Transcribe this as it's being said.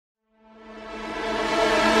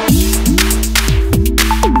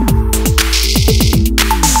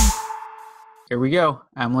Here we go.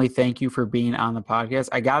 Emily, thank you for being on the podcast.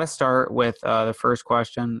 I got to start with the first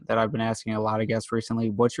question that I've been asking a lot of guests recently.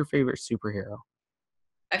 What's your favorite superhero?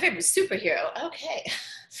 My favorite superhero. Okay.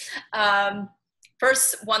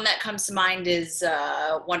 First one that comes to mind is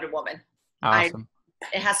Wonder Woman. Awesome.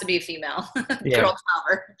 It has to be a female. Yeah, Girl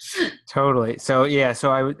power. totally. So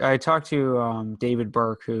I talked to David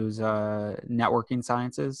Burke, who's networking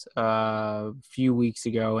sciences, a few weeks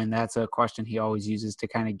ago, and that's a question he always uses to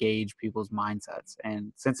kind of gauge people's mindsets.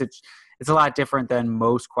 And since it's a lot different than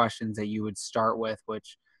most questions that you would start with,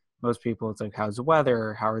 which most people, it's like, how's the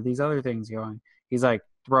weather? How are these other things going? He's like,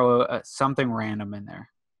 throw something random in there.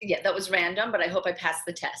 Yeah, that was random, but I hope I passed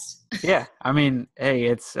the test. Yeah, I mean, hey,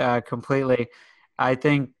 it's completely. I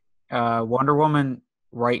think Wonder Woman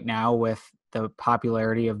right now, with the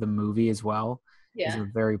popularity of the movie as well, is Yeah. a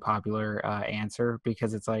very popular answer,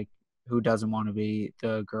 because it's like, who doesn't want to be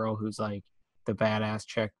the girl who's like the badass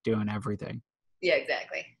chick doing everything? Yeah,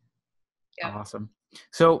 exactly. Yeah. Awesome.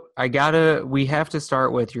 So we have to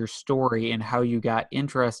start with your story and how you got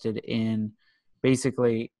interested in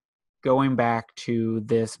basically going back to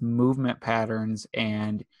this movement patterns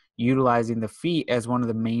and utilizing the feet as one of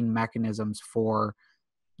the main mechanisms for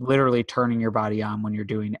literally turning your body on when you're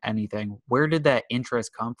doing anything. Where did that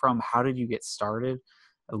interest come from? How did you get started?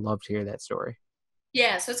 I'd love to hear that story.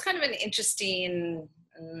 Yeah, so it's kind of an interesting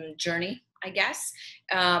journey, I guess.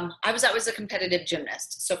 I was always a competitive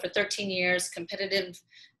gymnast. So for 13 years, competitive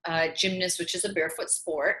gymnast, which is a barefoot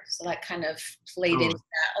sport. So that kind of played into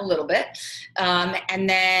that a little bit. And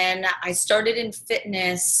then I started in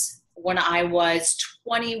fitness when I was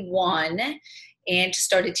 21 and just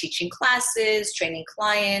started teaching classes, training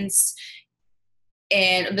clients.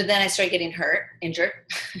 But then I started getting injured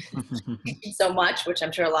so much, which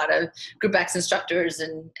I'm sure a lot of group X instructors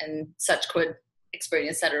and such could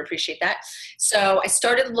experience that or appreciate that. So I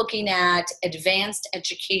started looking at advanced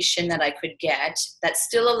education that I could get that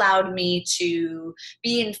still allowed me to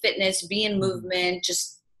be in fitness, be in movement,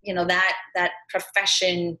 just, that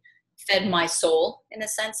profession fed my soul in a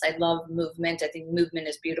sense. I love movement. I think movement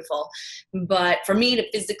is beautiful. But for me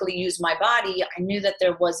to physically use my body, I knew that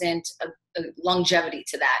there wasn't a longevity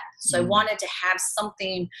to that. So I wanted to have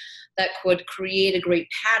something that could create a great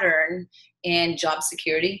pattern and job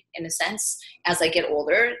security in a sense as I get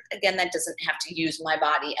older. Again, that doesn't have to use my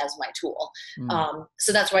body as my tool.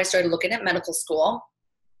 So that's why I started looking at medical school.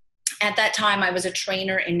 At that time, I was a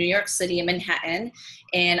trainer in New York City in Manhattan,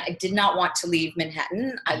 and I did not want to leave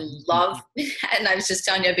Manhattan. I love Manhattan. I was just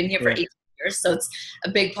telling you, I've been here for 18 years, so it's a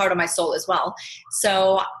big part of my soul as well.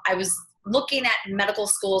 So I was looking at medical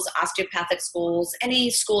schools, osteopathic schools, any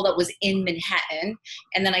school that was in Manhattan,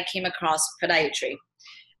 and then I came across podiatry.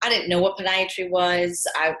 I didn't know what podiatry was.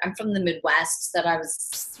 I'm from the Midwest, that I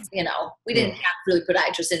was, we didn't have really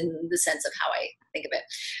podiatrists in the sense of how I think of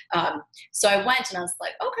it. So I went and I was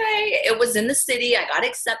like, okay, it was in the city. I got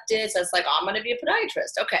accepted. So I was like, oh, I'm going to be a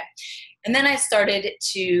podiatrist. Okay. And then I started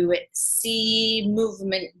to see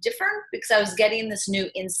movement different because I was getting this new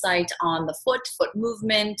insight on the foot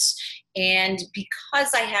movement. And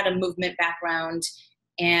because I had a movement background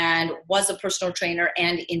and was a personal trainer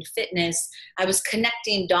and in fitness, I was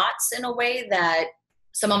connecting dots in a way that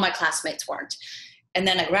some of my classmates weren't. And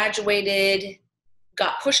then I graduated,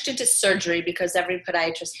 got pushed into surgery because every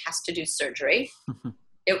podiatrist has to do surgery.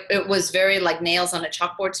 It was very like nails on a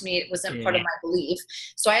chalkboard to me. It wasn't part of my belief.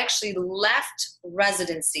 So I actually left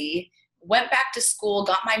residency, went back to school,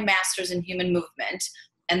 got my master's in human movement.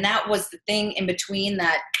 And that was the thing in between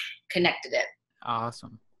that connected it.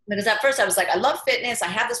 Awesome. Because at first I was like, I love fitness. I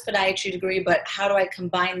have this podiatry degree, but how do I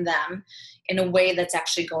combine them in a way that's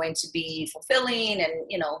actually going to be fulfilling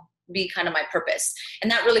and, be kind of my purpose? And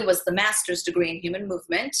that really was the master's degree in human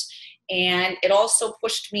movement. And it also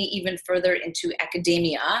pushed me even further into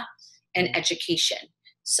academia and education.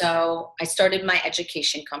 So I started my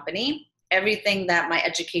education company. Everything that my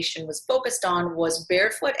education was focused on was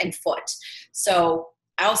barefoot and foot. So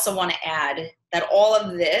I also want to add that all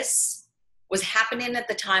of this was happening at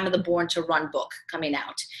the time of the Born to Run book coming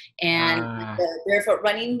out and the barefoot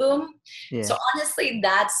running boom. Yeah. So honestly,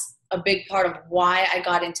 that's a big part of why I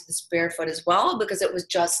got into this barefoot as well, because it was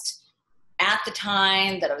just at the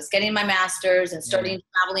time that I was getting my master's and starting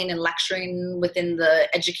traveling and lecturing within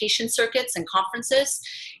the education circuits and conferences.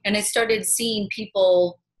 And I started seeing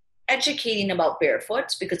people educating about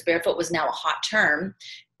barefoot because barefoot was now a hot term,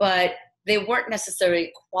 but they weren't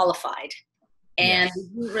necessarily qualified. And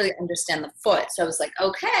we didn't really understand the foot. So I was like,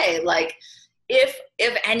 okay, like if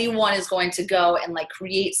anyone is going to go and like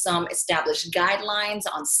create some established guidelines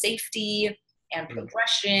on safety and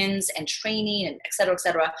progressions and training and et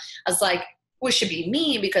cetera, I was like, well, it should be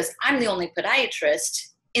me because I'm the only podiatrist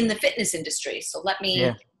in the fitness industry. So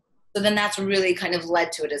Yeah. so then that's really kind of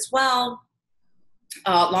led to it as well.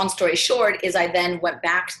 Long story short is I then went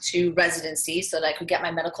back to residency so that I could get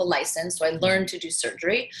my medical license. So I learned to do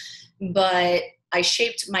surgery, but I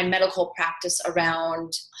shaped my medical practice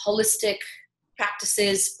around holistic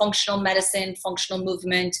practices, functional medicine, functional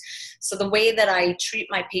movement. So the way that I treat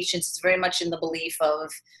my patients is very much in the belief of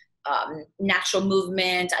natural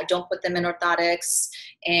movement. I don't put them in orthotics.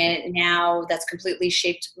 And now that's completely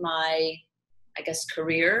shaped my, I guess,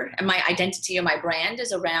 career, and my identity or my brand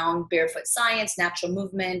is around barefoot science, natural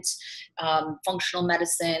movement, functional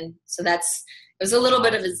medicine. So it was a little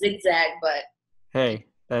bit of a zigzag, but Hey,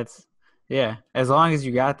 that's, yeah, as long as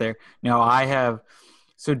you got there.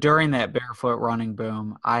 So during that barefoot running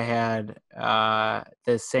boom, I had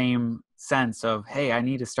the same sense of, hey, I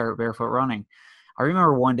need to start barefoot running. I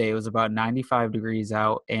remember one day it was about 95 degrees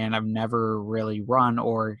out, and I've never really run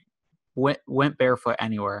or went barefoot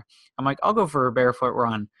anywhere. I'm like, I'll go for a barefoot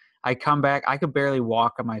run. I come back, I could barely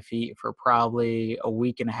walk on my feet for probably a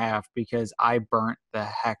week and a half because I burnt the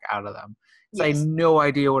heck out of them. So I had yes. no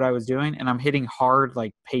idea what I was doing, and I'm hitting hard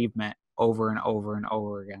like pavement over and over and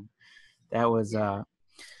over again. That was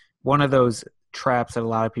one of those traps that a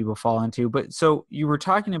lot of people fall into. But so you were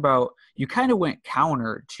talking about, you kind of went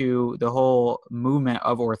counter to the whole movement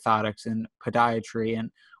of orthotics and podiatry.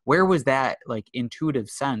 And where was that like intuitive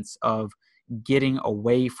sense of getting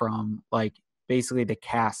away from like basically the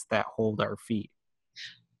casts that hold our feet?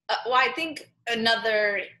 Well, I think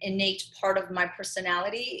another innate part of my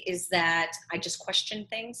personality is that I just question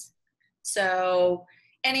things. So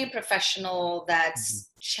any professional Mhm.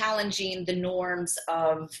 that's challenging the norms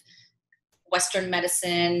of Western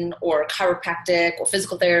medicine or chiropractic or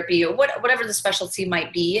physical therapy or whatever the specialty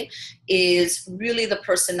might be is really the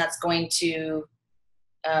person that's going to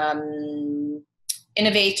um,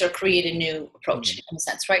 innovate or create a new approach Yeah. in a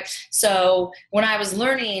sense, right? So when I was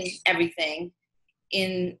learning everything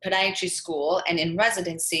in podiatry school and in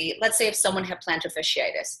residency, let's say if someone had plantar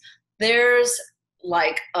fasciitis, there's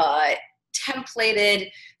like a templated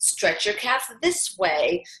stretch your calf this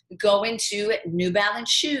way, go into New Balance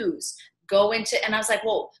shoes, and I was like,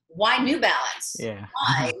 well, why New Balance? Yeah.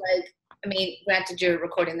 Why? Like, I mean, granted you're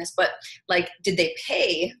recording this, but like, did they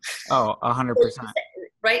pay? Oh, 100%.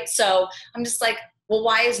 Right? So I'm just like, well,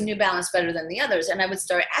 why is New Balance better than the others? And I would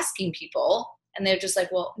start asking people, and they're just like,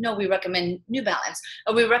 well, no, we recommend New Balance,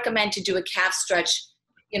 or we recommend to do a calf stretch,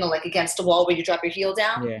 like against a wall where you drop your heel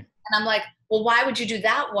down. Yeah. And I'm like, well, why would you do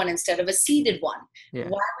that one instead of a seated one? Yeah.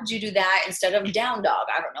 Why would you do that instead of down dog?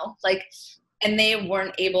 I don't know. Like, and they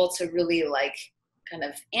weren't able to really like kind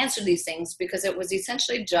of answer these things because it was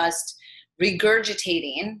essentially just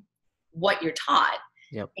regurgitating what you're taught.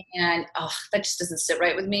 Yep. And that just doesn't sit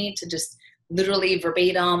right with me to just literally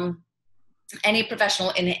verbatim. Any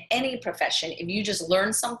professional in any profession, if you just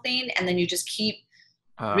learn something and then you just keep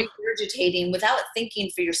Uh, regurgitating without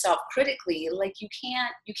thinking for yourself critically, like you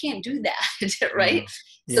can't do that, right?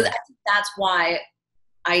 no. So Yeah. that's why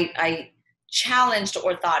I challenged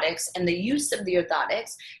orthotics and the use of the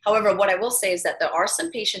orthotics. However, what I will say is that there are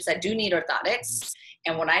some patients that do need orthotics,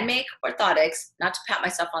 and when I make orthotics, not to pat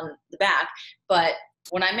myself on the back, but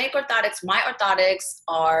when I make orthotics, my orthotics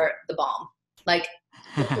are the bomb. Like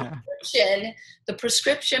the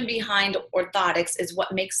prescription behind orthotics is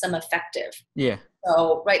what makes them effective. Yeah.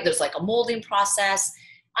 So, right, there's like a molding process.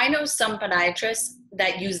 I know some podiatrists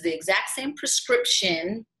that use the exact same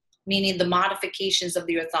prescription, meaning the modifications of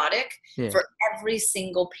the orthotic, Yeah. for every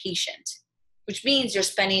single patient, which means you're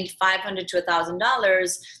spending $500 to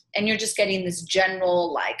 $1,000 and you're just getting this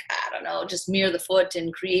general, like, I don't know, just mirror the foot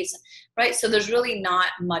and create, right? So there's really not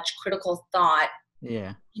much critical thought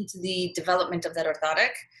Yeah. into the development of that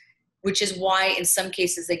orthotic, which is why in some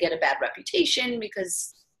cases they get a bad reputation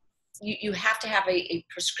because you have to have a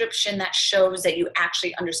prescription that shows that you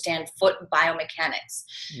actually understand foot biomechanics.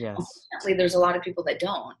 Yes. Unfortunately, there's a lot of people that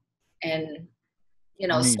don't. And, I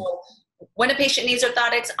mean, so when a patient needs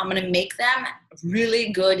orthotics, I'm going to make them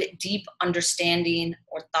really good, deep understanding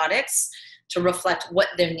orthotics to reflect what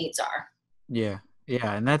their needs are. yeah.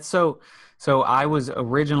 Yeah. And that's so I was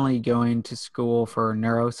originally going to school for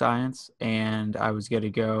neuroscience, and I was going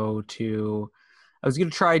to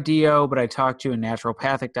try DO, but I talked to a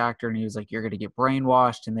naturopathic doctor and he was like, you're going to get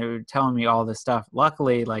brainwashed. And they were telling me all this stuff.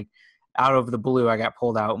 Luckily, like out of the blue, I got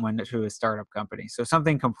pulled out and went to a startup company. So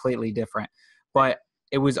something completely different. But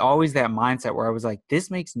it was always that mindset where I was like, this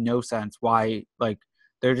makes no sense. Why? Like,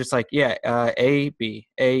 they're just like, yeah, A, B,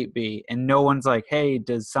 A, B. And no one's like, hey,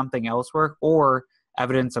 does something else work? Or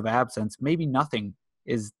evidence of absence, maybe nothing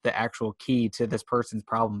is the actual key to this person's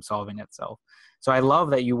problem solving itself. So I love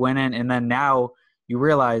that you went in, and then now you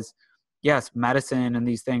realize, yes, medicine and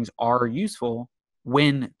these things are useful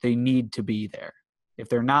when they need to be there. If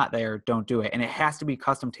they're not there, don't do it. And it has to be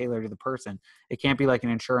custom tailored to the person. It can't be like an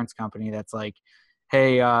insurance company that's like,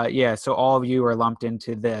 hey, yeah, so all of you are lumped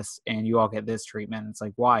into this and you all get this treatment. It's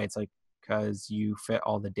like, why? It's like, because you fit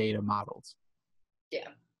all the data models. Yeah.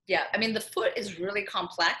 Yeah. I mean, the foot is really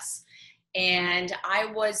complex. And I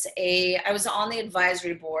was on the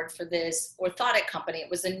advisory board for this orthotic company. It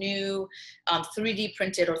was a new 3D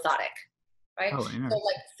printed orthotic, right? Oh, So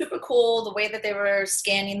like super cool. The way that they were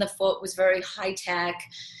scanning the foot was very high tech,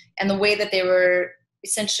 and the way that they were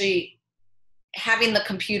essentially having the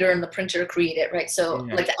computer and the printer create it, right? So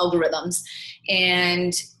like the algorithms,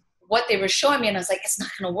 and what they were showing me, and I was like, it's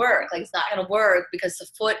not going to work. Like, it's not going to work because the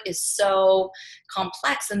foot is so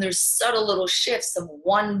complex, and there's subtle little shifts of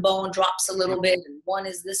one bone drops a little bit and one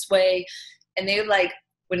is this way. And they like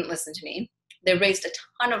wouldn't listen to me. They raised a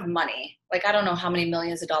ton of money. Like, I don't know how many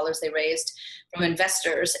millions of dollars they raised from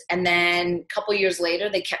investors. And then a couple years later,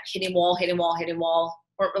 they kept hitting wall,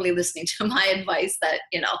 weren't really listening to my advice that,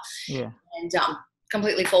 and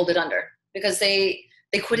completely folded under because they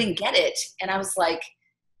couldn't get it. And I was like,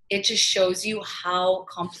 it just shows you how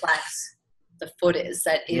complex the foot is,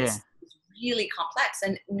 that it's really complex,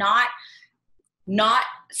 and not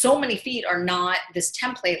so many feet are not this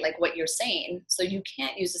template like what you're saying. So you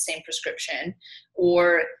can't use the same prescription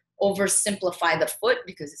or oversimplify the foot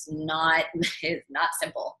because it's not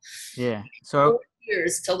simple. Yeah. So 4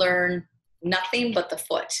 years to learn nothing but the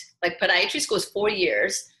foot. Like podiatry school is 4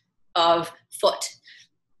 years of foot.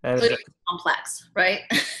 Clearly complex, right?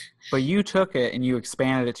 But you took it and you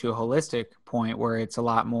expanded it to a holistic point where it's a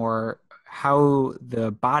lot more how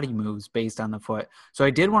the body moves based on the foot. So I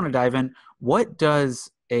did want to dive in. What does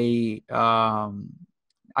I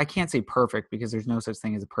can't say perfect because there's no such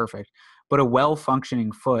thing as a perfect, but a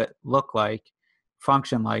well-functioning foot look like,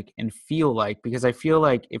 function like, and feel like? Because I feel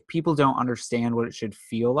like if people don't understand what it should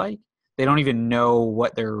feel like, they don't even know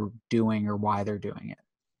what they're doing or why they're doing it.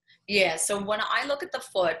 Yeah, so when I look at the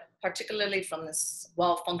foot, particularly from this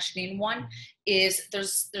well-functioning one, is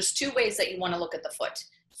there's two ways that you want to look at the foot.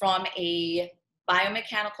 From a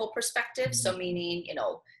biomechanical perspective, so meaning,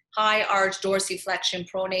 high arch, dorsiflexion,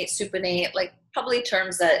 pronate, supinate, like probably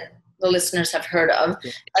terms that the listeners have heard of.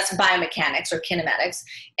 That's biomechanics or kinematics.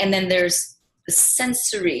 And then there's the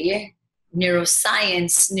sensory,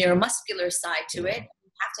 neuroscience, neuromuscular side to it.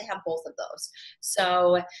 You have to have both of those.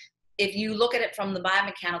 So if you look at it from the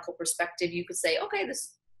biomechanical perspective, you could say, okay,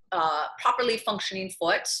 this properly functioning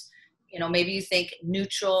foot, maybe you think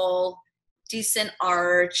neutral, decent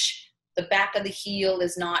arch, the back of the heel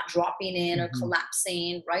is not dropping in or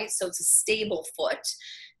collapsing, right? So it's a stable foot.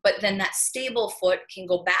 But then that stable foot can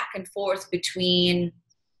go back and forth between,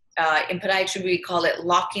 in podiatry, we call it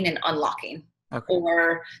locking and unlocking,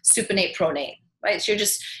 or supinate, pronate. Right. So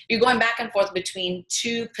you're going back and forth between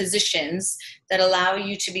two positions that allow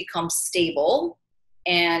you to become stable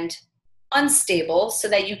and unstable so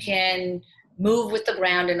that you can move with the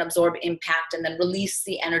ground and absorb impact and then release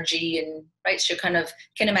the energy. And right. So you're kind of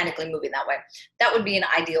kinematically moving that way. That would be an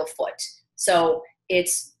ideal foot. So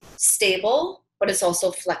it's stable, but it's also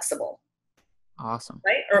flexible. Awesome.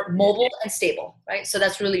 Right? Or mobile and stable, right? So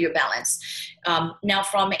that's really your balance. Now,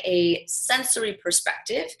 from a sensory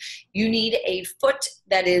perspective, you need a foot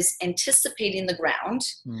that is anticipating the ground.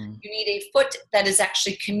 You need a foot that is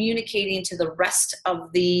actually communicating to the rest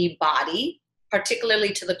of the body, particularly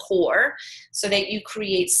to the core, so that you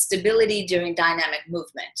create stability during dynamic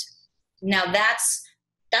movement. Now, that's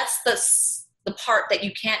the part that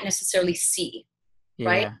you can't necessarily see,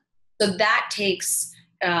 right? So that takes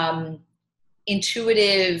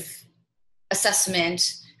intuitive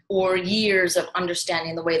assessment or years of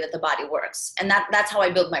understanding the way that the body works. And that's how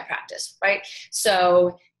I build my practice, right?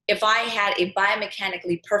 So if I had a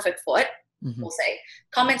biomechanically perfect foot, we'll say,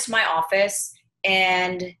 come into my office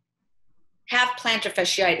and have plantar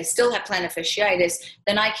fasciitis, still have plantar fasciitis,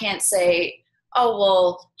 then I can't say, oh,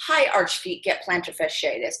 well, high arch feet get plantar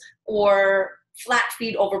fasciitis, or flat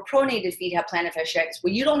feet over pronated feet have plantar fasciitis.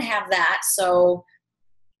 Well, you don't have that, so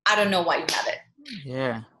I don't know why you have it.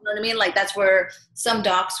 Yeah. You know what I mean? Like, that's where some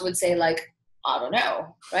docs would say, like, I don't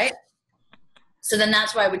know, right? So then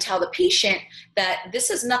that's why I would tell the patient that this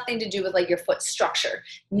has nothing to do with like your foot structure.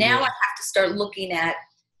 Now I have to start looking at,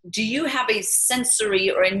 do you have a sensory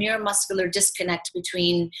or a neuromuscular disconnect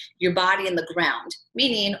between your body and the ground?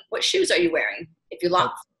 Meaning, what shoes are you wearing? If you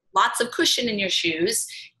lots of cushion in your shoes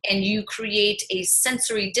and you create a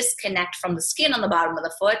sensory disconnect from the skin on the bottom of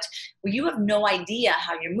the foot, well, you have no idea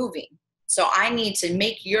how you're moving. So I need to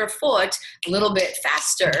make your foot a little bit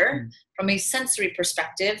faster from a sensory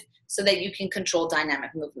perspective so that you can control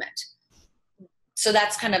dynamic movement. So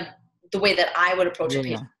that's kind of the way that I would approach a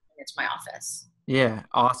patient into my office. Yeah.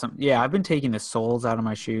 Awesome. Yeah. I've been taking the soles out of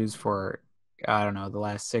my shoes for, I don't know, the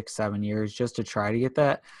last 6-7 years just to try to get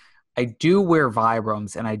that. I do wear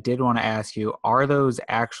Vibrams, and I did want to ask you, are those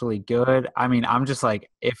actually good? I mean, I'm just like,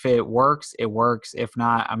 if it works, it works. If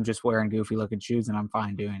not, I'm just wearing goofy looking shoes and I'm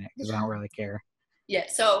fine doing it because I don't really care. Yeah,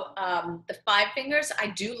 so the 5 fingers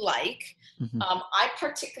I do like. Mm-hmm. I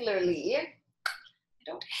particularly,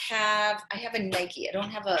 I have a Nike. I don't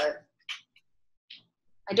have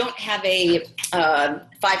a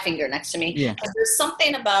 5 finger next to me. Yeah. But there's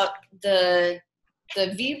something about the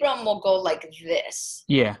Vibram will go like this.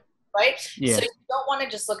 Yeah. Right? Yeah. So you don't want to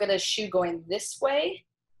just look at a shoe going this way,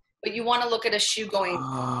 but you want to look at a shoe going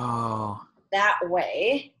that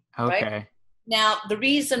way. Okay. Right? Now, the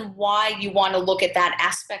reason why you want to look at that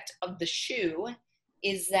aspect of the shoe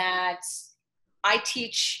is that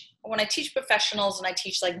when I teach professionals and I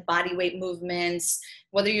teach like body weight movements,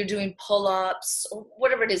 whether you're doing pull-ups or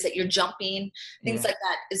whatever it is that you're jumping, things like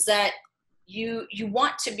that, is that you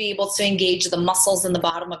want to be able to engage the muscles in the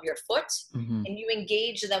bottom of your foot, and you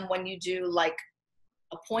engage them when you do like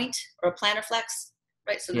a point or a plantar flex,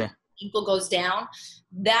 right? So the ankle goes down.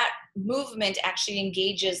 That movement actually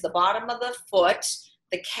engages the bottom of the foot,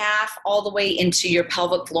 the calf, all the way into your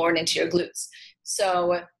pelvic floor and into your glutes.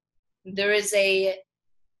 So there is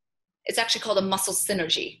it's actually called a muscle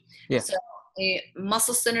synergy. Yeah. So a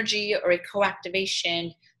muscle synergy or a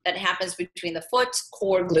co-activation that happens between the foot,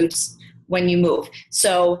 core, glutes when you move.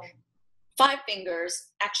 So 5 fingers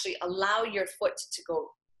actually allow your foot to go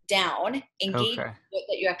down, engage that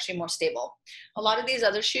you're actually more stable. A lot of these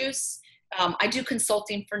other shoes, I do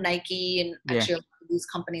consulting for Nike, and actually a lot of these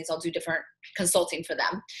companies, I'll do different consulting for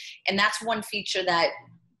them. And that's one feature that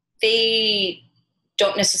they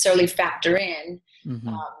don't necessarily factor in.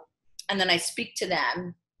 And then I speak to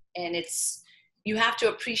them, and you have to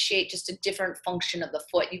appreciate just a different function of the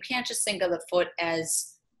foot. You can't just think of the foot as,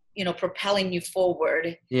 propelling you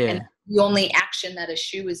forward. Yeah. And the only action that a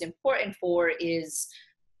shoe is important for is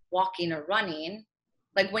walking or running.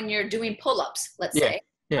 Like when you're doing pull-ups, let's say,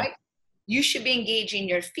 right? You should be engaging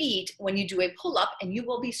your feet when you do a pull-up, and you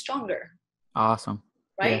will be stronger. Awesome.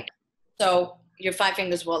 Right? Yeah. So your 5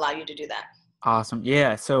 fingers will allow you to do that. Awesome.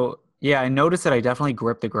 Yeah. So I noticed that I definitely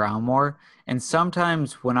grip the ground more. And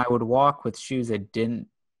sometimes when I would walk with shoes that didn't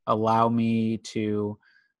allow me to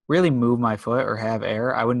really move my foot or have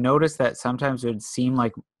air, I would notice that sometimes it would seem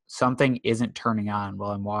like something isn't turning on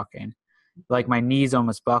while I'm walking. Like my knees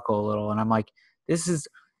almost buckle a little, and I'm like,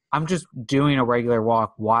 I'm just doing a regular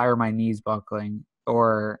walk. Why are my knees buckling?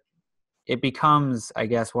 Or it becomes, I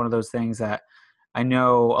guess, one of those things that I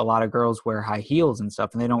know a lot of girls wear high heels and stuff,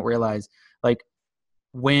 and they don't realize, like,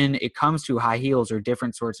 when it comes to high heels or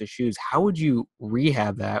different sorts of shoes, how would you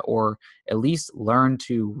rehab that, or at least learn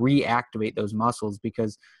to reactivate those muscles?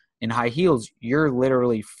 Because in high heels, you're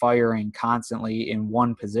literally firing constantly in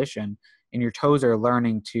one position, and your toes are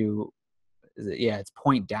learning to, it's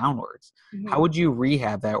point downwards. How would you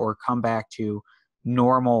rehab that or come back to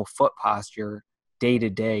normal foot posture day to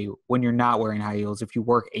day when you're not wearing high heels, if you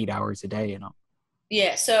work 8 hours a day in them?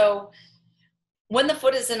 Yeah. So when the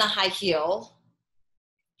foot is in a high heel,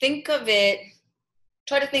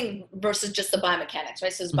 try to think versus just the biomechanics,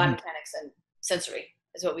 right? So it's biomechanics and sensory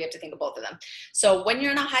is what we have to think of, both of them. So when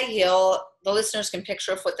you're in a high heel, the listeners can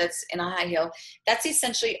picture a foot that's in a high heel. That's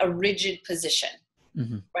essentially a rigid position,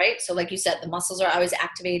 right? So like you said, the muscles are always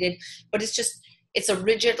activated, but it's a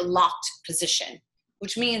rigid locked position,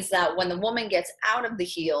 which means that when the woman gets out of the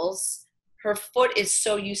heels, her foot is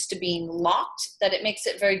so used to being locked that it makes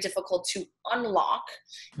it very difficult to unlock,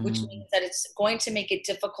 which means that it's going to make it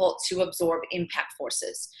difficult to absorb impact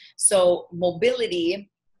forces. So mobility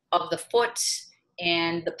of the foot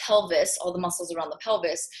and the pelvis, all the muscles around the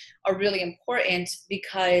pelvis, are really important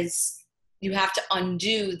because you have to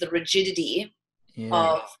undo the rigidity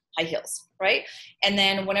of high heels, right? And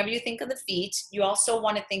then whenever you think of the feet, you also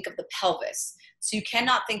want to think of the pelvis. So you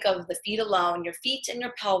cannot think of the feet alone. Your feet and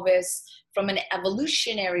your pelvis, from an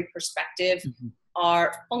evolutionary perspective,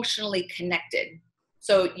 are functionally connected.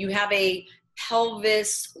 So you have a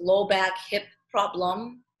pelvis, low back, hip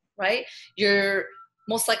problem, right? You're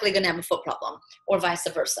most likely going to have a foot problem, or vice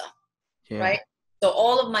versa, right? So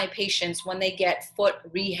all of my patients, when they get foot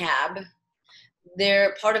rehab,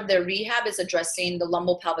 part of their rehab is addressing the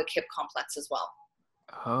lumbopelvic hip complex as well.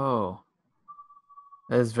 Oh,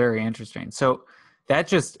 that is very interesting. So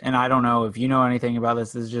and I don't know if you know anything about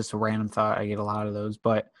this is just a random thought. I get a lot of those,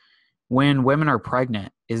 but when women are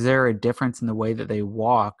pregnant, is there a difference in the way that they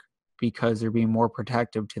walk because they're being more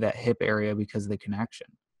protective to that hip area because of the connection?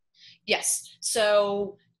 Yes.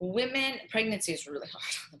 So pregnancy is really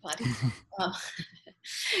hard on the body um,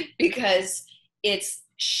 because it's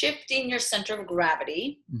shifting your center of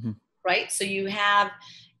gravity, Hmm. right? So you have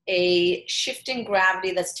a shifting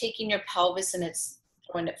gravity that's taking your pelvis and it's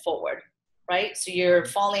throwing it forward, right? So you're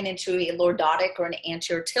falling into a lordotic or an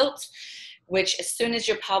anterior tilt, which as soon as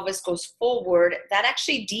your pelvis goes forward, that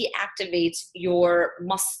actually deactivates your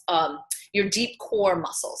deep core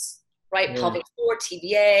muscles, right? Yeah. Pelvic floor,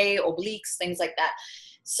 TVA, obliques, things like that.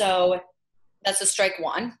 So that's a strike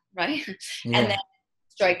one, right? And then Yeah.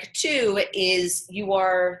 strike two is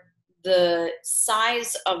the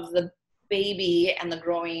size of the baby and the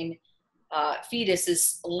growing fetus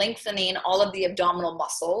is lengthening all of the abdominal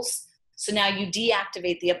muscles. So now you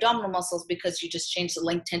deactivate the abdominal muscles because you just changed the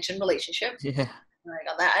length tension relationship. Yeah. Right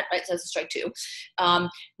on that, right? So that's a strike two.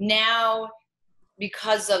 Now,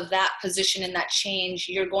 because of that position and that change,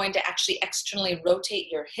 you're going to actually externally rotate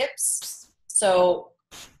your hips. So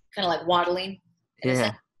kind of like waddling in a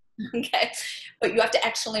sense. Yeah. Okay. But you have to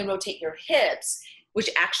externally rotate your hips, which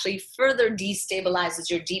actually further destabilizes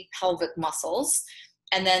your deep pelvic muscles.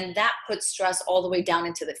 And then that puts stress all the way down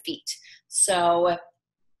into the feet. So,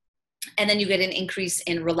 and then you get an increase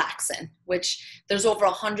in relaxin, which there's over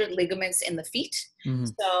 100 ligaments in the feet. Hmm.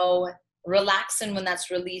 So relaxin, when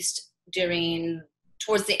that's released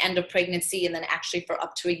towards the end of pregnancy and then actually for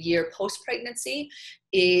up to a year post-pregnancy,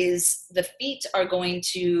 is the feet are going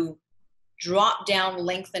to drop down,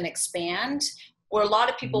 lengthen, expand. Where a lot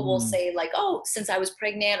of people will Mm. say like, oh, since I was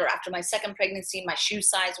pregnant or after my second pregnancy, my shoe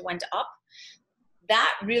size went up.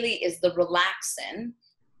 That really is the relaxin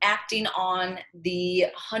acting on the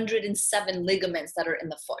 107 ligaments that are in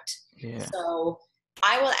the foot. Yeah. So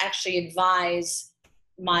I will actually advise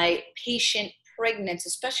my patient pregnant,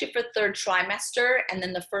 especially for third trimester and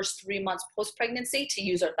then the first 3 months post-pregnancy, to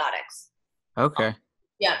use orthotics. Okay.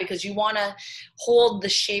 Yeah, because you want to hold the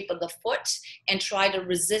shape of the foot and try to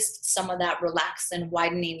resist some of that relaxin,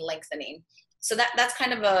 widening, lengthening. So that's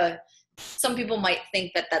kind of some people might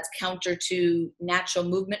think that that's counter to natural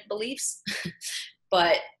movement beliefs,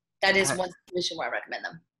 but that is I, one position where I recommend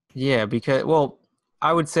them. yeah, because, well,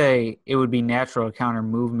 I would say it would be natural to counter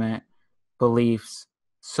movement beliefs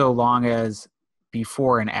so long as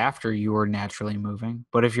before and after you were naturally moving.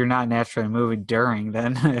 But if you're not naturally moving during,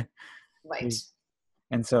 then Right.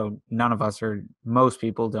 and so none of us, or most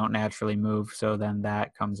people, don't naturally move, so then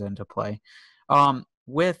that comes into play.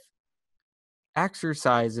 With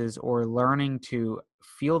exercises or learning to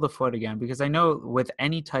feel the foot again, because I know with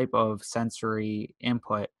any type of sensory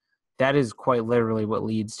input, that is quite literally what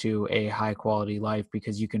leads to a high quality life,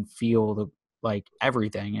 because you can feel the, like,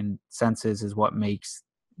 everything, and senses is what makes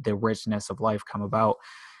the richness of life come about.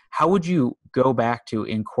 How would you go back to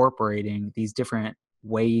incorporating these different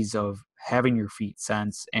ways of having your feet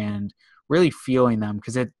sense and really feeling them?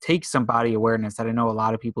 Because it takes some body awareness that I know a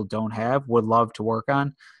lot of people don't have, would love to work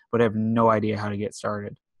on, but have no idea how to get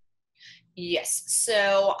started. Yes.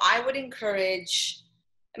 So I would encourage,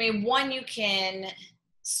 one, you can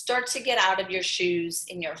start to get out of your shoes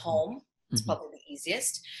in your home. It's Mm-hmm. probably the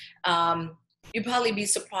easiest. You'd probably be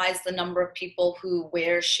surprised the number of people who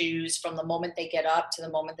wear shoes from the moment they get up to the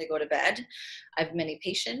moment they go to bed. I have many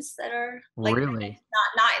patients that are like, Really?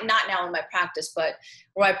 not now in my practice, but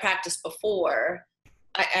where I practiced before.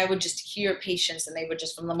 I would just hear patients and they would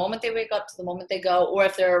just, from the moment they wake up to the moment they go, or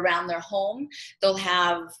if they're around their home, they'll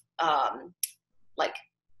have like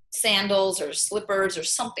sandals or slippers or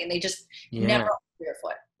something. They just never Yeah.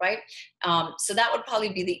 barefoot, right? So that would probably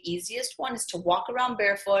be the easiest one, is to walk around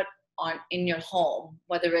barefoot in your home,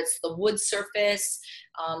 whether it's the wood surface,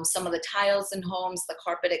 some of the tiles in homes, the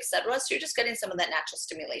carpet, etc. So you're just getting some of that natural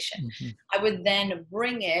stimulation. Mm-hmm. I would then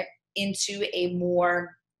bring it into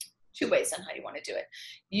two ways on how you want to do it.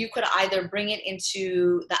 You could either bring it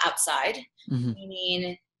into the outside, Mm-hmm.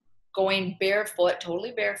 meaning going barefoot,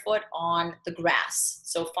 totally barefoot on the grass.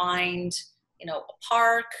 So find, a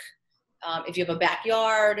park, if you have a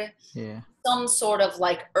backyard, Yeah. some sort of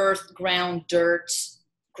like earth, ground, dirt,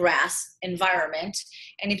 grass environment.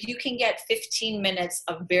 And if you can get 15 minutes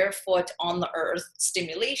of barefoot on the earth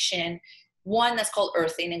stimulation, one, that's called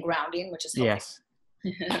earthing and grounding, which is helping. Yes.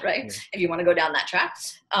 Right? Yeah. If you want to go down that track,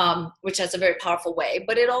 which has a very powerful way,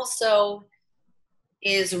 but it also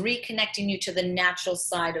is reconnecting you to the natural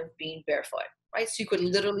side of being barefoot, right? So you could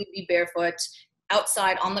literally be barefoot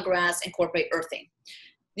outside on the grass, incorporate earthing.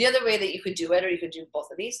 The other way that you could do it, or you could do both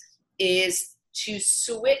of these, is to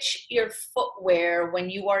switch your footwear when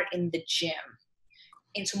you are in the gym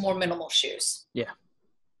into more minimal shoes. Yeah.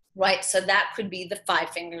 right? So that could be the 5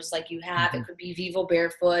 fingers like you have. Mm-hmm. It could be Vivo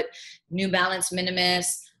Barefoot, New Balance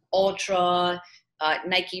Minimus, Ultra,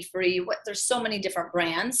 Nike Free. There's so many different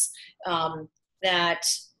brands that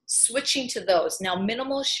switching to those. Now,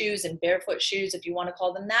 minimal shoes and barefoot shoes, if you want to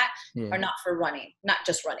call them that, Yeah. are not for running, not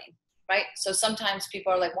just running, right? So sometimes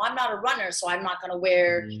people are like, well, I'm not a runner, so I'm not going to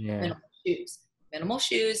wear Yeah. minimal shoes. Minimal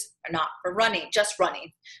shoes are not for running, just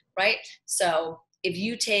running, right? So if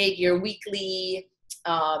you take your weekly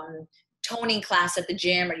toning class at the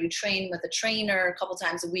gym, or you train with a trainer a couple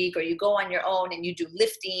times a week, or you go on your own and you do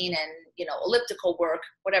lifting and, you know, elliptical work,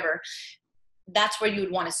 whatever, that's where you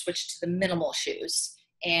would want to switch to the minimal shoes.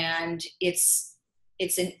 And it's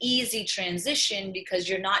an easy transition because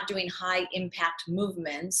you're not doing high impact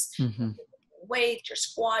movements. Mm-hmm. Weight, you're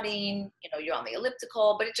squatting, you know, you're on the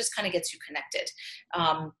elliptical, but it just kind of gets you connected.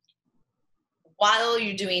 While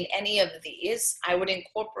you're doing any of these, I would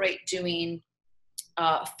incorporate doing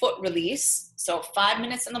foot release. So 5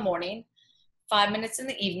 minutes in the morning, 5 minutes in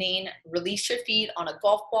the evening, release your feet on a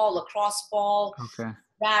golf ball, lacrosse ball, Okay.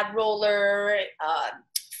 rad roller,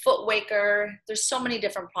 foot waker. There's so many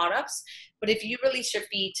different products, but if you release your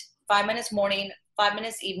feet 5 minutes morning, 5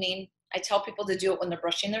 minutes evening, I tell people to do it when they're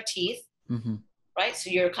brushing their teeth, Mm-hmm. right? So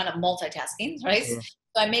you're kind of multitasking, right? Yeah.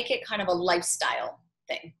 So I make it kind of a lifestyle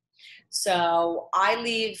thing. So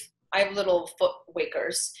I have little foot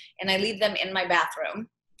wakers and I leave them in my bathroom.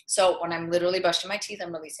 So when I'm literally brushing my teeth,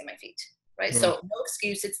 I'm releasing my feet, right? Yeah. So no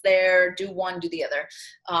excuse, it's there, do one, do the other.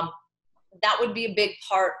 That would be a big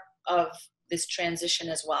part of this transition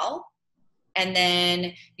as well. And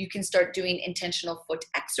then you can start doing intentional foot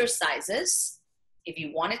exercises. If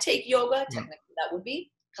you want to take yoga, technically that would be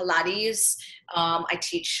Pilates. I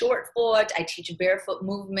teach short foot. I teach barefoot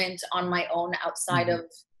movement on my own outside of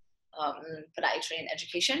podiatry and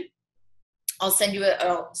education. I'll send you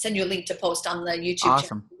a link to post on the YouTube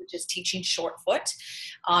channel, which is teaching short foot.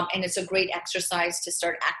 And it's a great exercise to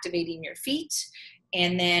start activating your feet.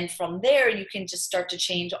 And then from there, you can just start to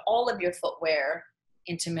change all of your footwear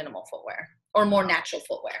into minimal footwear or more natural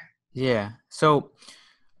footwear. Yeah. So,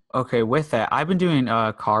 okay, with that, I've been doing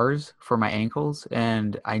cars for my ankles,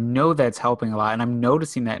 and I know that's helping a lot. And I'm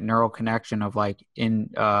noticing that neural connection of like in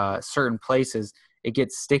certain places, it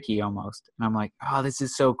gets sticky almost. And I'm like, oh, this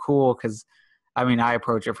is so cool. Cause I mean, I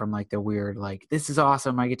approach it from like the weird, like, this is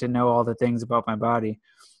awesome. I get to know all the things about my body,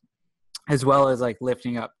 as well as like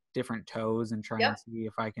lifting up different toes and trying to see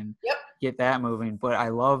if I can get that moving. But I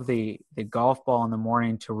love the golf ball in the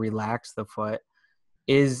morning to relax the foot.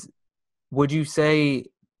 Would you say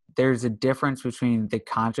there's a difference between the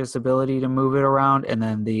conscious ability to move it around and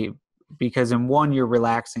then because in one you're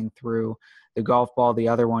relaxing through the golf ball, the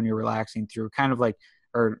other one you're relaxing through kind of like,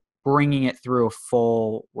 or bringing it through a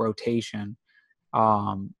full rotation?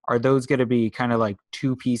 Are those going to be kind of like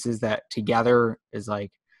two pieces that together is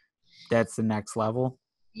like, that's the next level?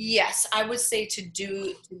 Yes, I would say to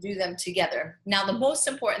do them together. Now, the most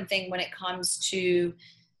important thing when it comes to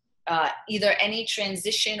either any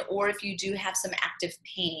transition or if you do have some active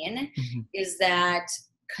pain is that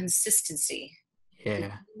consistency. Yeah. Is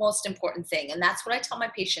the most important thing. And that's what I tell my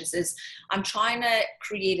patients is I'm trying to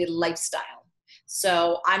create a lifestyle.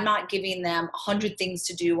 So I'm not giving them 100 things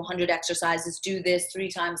to do, 100 exercises, do this 3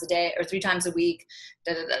 times a day or 3 times a week,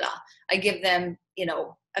 I give them,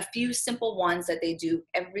 a few simple ones that they do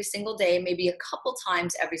every single day, maybe a couple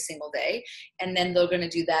times every single day. And then they're going to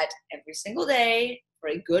do that every single day for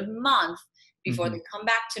a good month before they come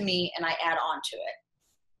back to me and I add on to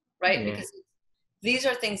it. Right? Yeah. Because these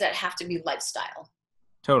are things that have to be lifestyle.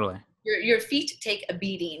 Totally. Your feet take a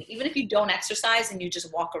beating. Even if you don't exercise and you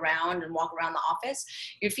just walk around the office,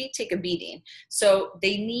 your feet take a beating. So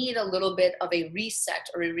they need a little bit of a reset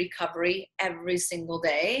or a recovery every single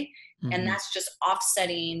day. And that's just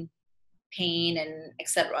offsetting pain and et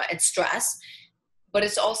cetera and stress. But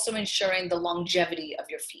it's also ensuring the longevity of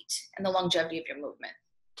your feet and the longevity of your movement.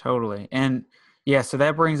 Totally. And yeah, so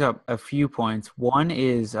that brings up a few points. One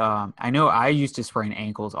is I know I used to sprain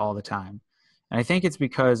ankles all the time. And I think it's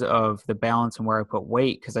because of the balance and where I put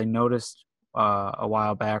weight, because I noticed a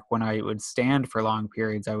while back when I would stand for long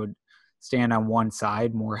periods, I would stand on one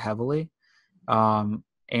side more heavily.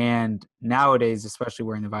 And nowadays, especially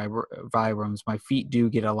wearing the Vibrams, my feet do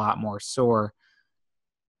get a lot more sore.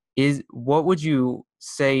 What would you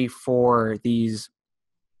say for these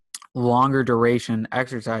longer duration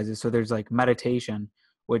exercises? So there's like meditation,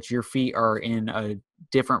 which your feet are in a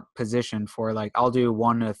different position for. Like I'll do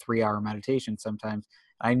 1 to 3 hour meditation sometimes.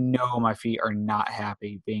 I know my feet are not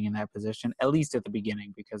happy being in that position, at least at the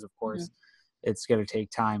beginning, because of course it's going to take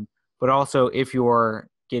time. But also if you're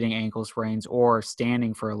getting ankle sprains or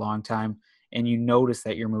standing for a long time, and you notice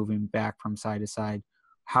that you're moving back from side to side,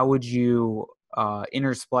 how would you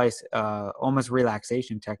intersplice almost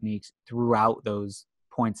relaxation techniques throughout those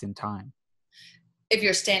points in time? If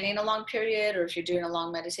you're standing a long period or if you're doing a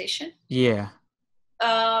long meditation? Yeah.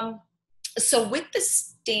 So with the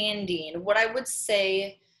standing, what I would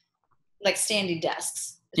say, like standing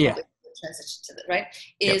desks, is Yeah. probably the transition to that, right?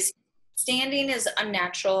 Yep. Is standing is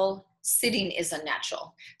unnatural, sitting is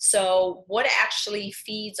unnatural. So what actually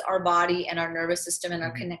feeds our body and our nervous system and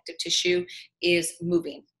our connective tissue is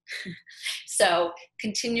moving. So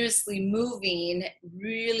continuously moving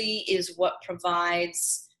really is what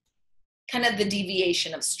provides kind of the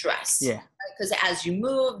deviation of stress. Yeah. Because as you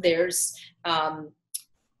move, there's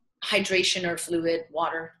hydration or fluid,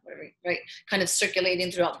 water, whatever, right? Kind of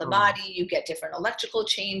circulating throughout the body. You get different electrical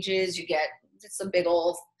changes. It's a big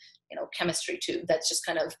old, chemistry too. That's just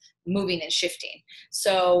kind of moving and shifting.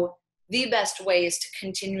 So the best way is to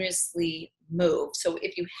continuously move. So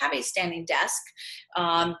if you have a standing desk,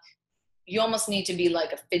 you almost need to be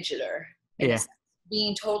like a fidgeter. Yeah.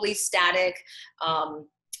 Being totally static,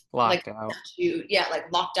 Locked out.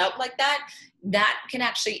 Like locked out like that can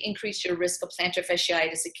actually increase your risk of plantar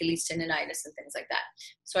fasciitis, Achilles tendonitis, and things like that.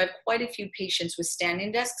 So I have quite a few patients with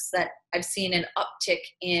standing desks that I've seen an uptick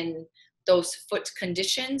in those foot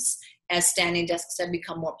conditions as standing desks have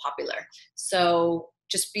become more popular. So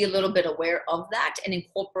just be a little bit aware of that and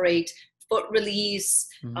incorporate foot release.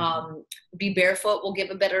 Be barefoot will give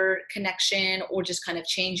a better connection, or just kind of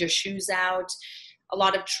change your shoes out. A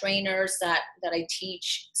lot of trainers that I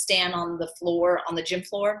teach stand on the floor, on the gym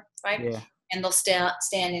floor, right? Yeah. And they'll stand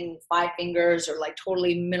in 5 fingers or like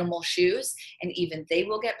totally minimal shoes. And even they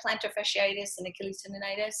will get plantar fasciitis and Achilles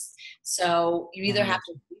tendonitis. So you either have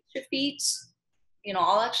to reach your feet.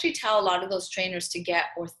 I'll actually tell a lot of those trainers to get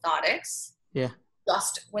orthotics. Yeah.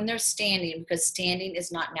 Just when they're standing, because standing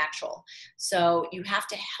is not natural. So you have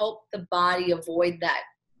to help the body avoid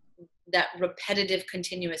that repetitive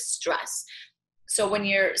continuous stress. So when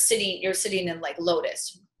you're sitting in like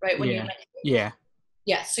lotus, right? When you meditate.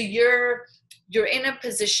 Yeah. So you're in a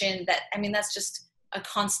position that, that's just a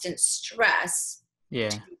constant stress to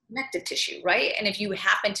connective tissue, right? And if you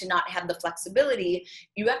happen to not have the flexibility,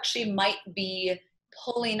 you actually might be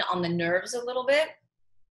pulling on the nerves a little bit.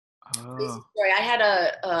 Oh. Sorry, I had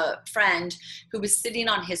a friend who was sitting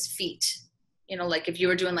on his feet, like if you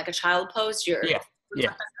were doing like a child pose,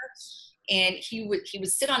 and he would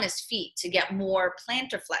sit on his feet to get more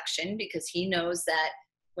plantar flexion, because he knows that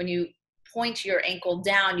when you point your ankle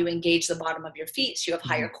down, you engage the bottom of your feet, so you have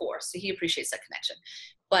higher core. So he appreciates that connection.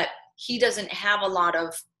 But he doesn't have a lot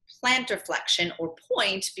of plantar flexion or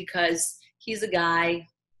point, because he's a guy.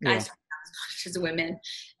 Guys don't have as much as women.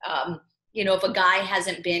 If a guy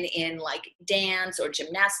hasn't been in like dance or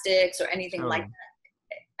gymnastics or anything like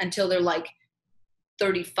that until they're like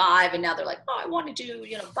 35, and now they're like, oh, I want to do,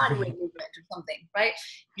 body weight movement or something, right?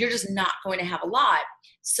 You're just not going to have a lot.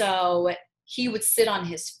 So he would sit on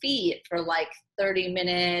his feet for like 30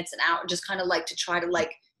 minutes, an hour, just kind of like to try to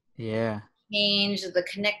like change the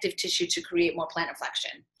connective tissue to create more plantar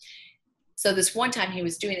flexion. So this one time he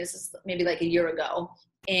was doing this maybe like a year ago,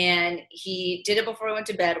 and he did it before he went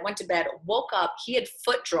to bed, woke up, he had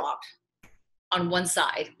foot dropped on one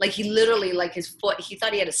side. Like he literally, like his foot, he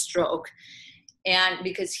thought he had a stroke. And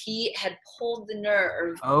because he had pulled the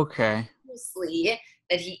nerve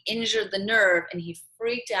that he injured the nerve, and he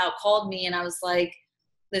freaked out, called me, and I was like,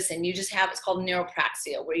 listen, you just have, it's called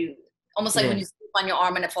neuropraxia, where you almost like when you sleep on your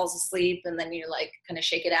arm and it falls asleep and then you like kind of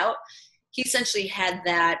shake it out. He essentially had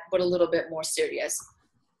that, but a little bit more serious.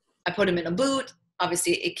 I put him in a boot.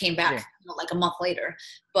 Obviously it came back like a month later,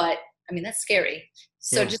 but that's scary.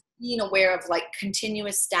 So just being aware of like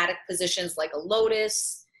continuous static positions, like a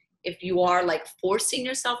lotus. If you are like forcing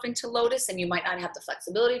yourself into lotus and you might not have the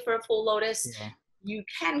flexibility for a full lotus, you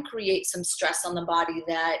can create some stress on the body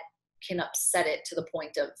that can upset it to the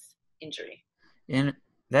point of injury. And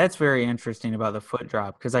that's very interesting about the foot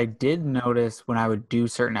drop, because I did notice when I would do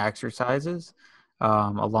certain exercises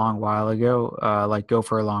a long while ago, like go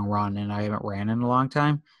for a long run, and I haven't ran in a long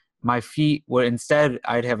time, my feet would, instead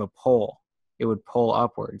I'd have a pull. It would pull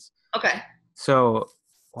upwards. Okay. So,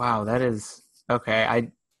 wow, that is,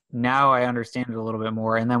 okay. Now I understand it a little bit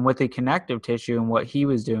more. And then with the connective tissue and what he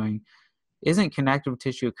was doing, isn't connective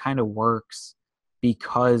tissue kind of works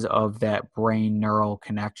because of that brain neural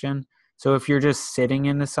connection? So if you're just sitting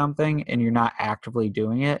into something and you're not actively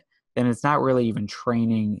doing it, then it's not really even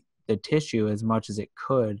training the tissue as much as it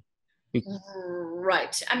could.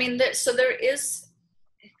 Right. So there is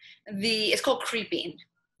it's called creeping.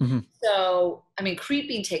 Mm-hmm. So,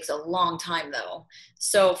 creeping takes a long time though.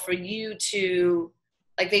 So for you to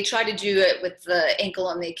Like they try to do it with the ankle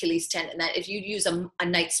and the Achilles tendon, that if you use a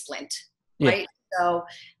night splint, Yeah. right? So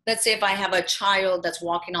let's say if I have a child that's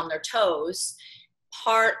walking on their toes,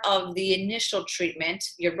 part of the initial treatment,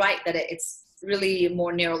 you're right that it's really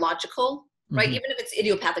more neurological, right? Hmm. Even if it's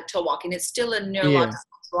idiopathic toe walking, it's still a Yeah.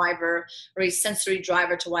 neurological driver or a sensory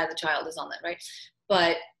driver to why the child is on that, right?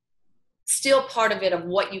 But still part of it of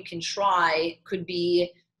what you can try could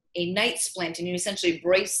be a night splint, and you essentially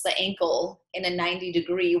brace the ankle in a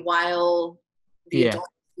 90-degree while the Yeah. adult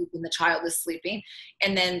is sleeping, the child is sleeping.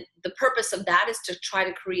 And then the purpose of that is to try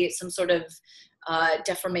to create some sort of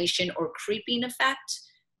deformation or creeping effect.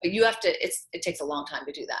 But you have to, it takes a long time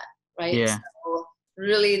to do that, right? Yeah. So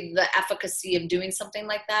really the efficacy of doing something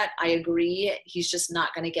like that, I agree, he's just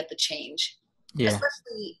not going to get the change, Yeah.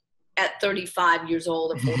 especially at 35 years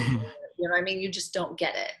old or 40. You know what I mean? You just don't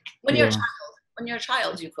get it. When you're a Yeah.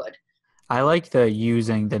 child, you could. I like the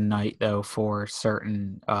using the night though for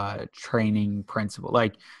certain training principle.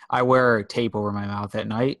 Like I wear tape over my mouth at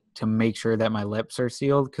night to make sure that my lips are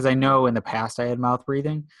sealed, because I know in the past I had mouth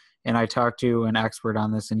breathing, and I talked to an expert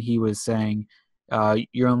on this, and he was saying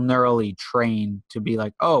you're neurally trained to be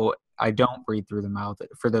like, oh, I don't breathe through the mouth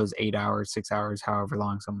for those 8 hours, 6 hours, however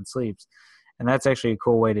long someone sleeps. And that's actually a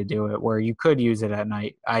cool way to do it, where you could use it at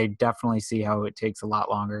night. I definitely see how it takes a lot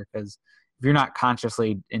longer, because if you're not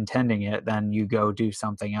consciously intending it, then you go do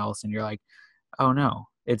something else and you're like, oh no,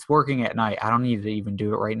 it's working at night. I don't need to even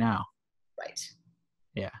do it right now. Right.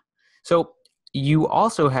 Yeah. So you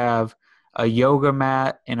also have a yoga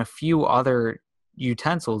mat and a few other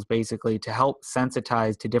utensils basically to help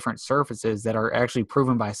sensitize to different surfaces that are actually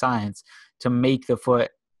proven by science to make the foot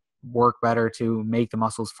work better, to make the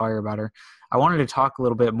muscles fire better. I wanted to talk a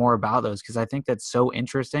little bit more about those because I think that's so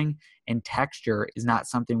interesting, and texture is not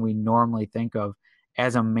something we normally think of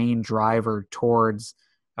as a main driver towards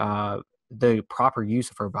the proper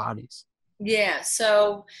use of our bodies. Yeah.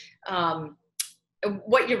 So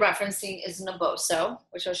what you're referencing is Naboso,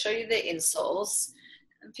 which I'll show you the insoles.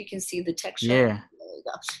 If you can see the texture. Yeah. There you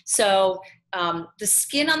go. So the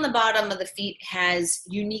skin on the bottom of the feet has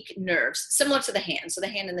unique nerves, similar to the hand. So the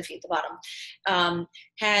hand and the feet at the bottom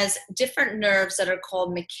has different nerves that are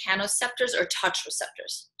called mechanoceptors or touch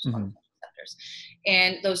receptors. Mm-hmm.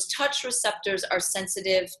 And those touch receptors are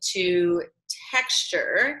sensitive to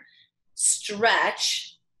texture,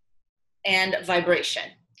 stretch, and vibration.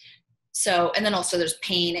 So, and then also there's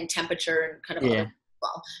pain and temperature and kind of other Yeah.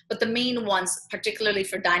 well. But the main ones, particularly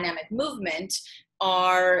for dynamic movement,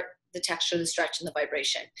 are the texture, the stretch, and the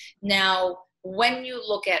vibration. Now, when you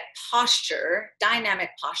look at posture, dynamic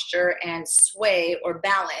posture, and sway or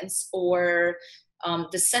balance, or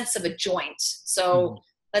the sense of a joint. So Mm-hmm.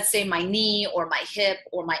 let's say my knee or my hip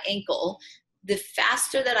or my ankle, the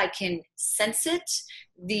faster that I can sense it,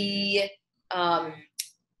 the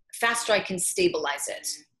faster I can stabilize it,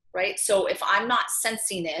 right? So if I'm not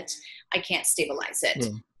sensing it, I can't stabilize it.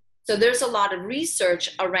 Yeah. So there's a lot of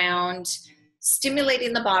research around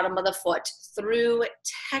stimulating the bottom of the foot through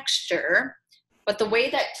texture, but the way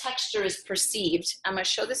that texture is perceived, I'm going to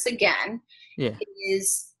show this again, Yeah.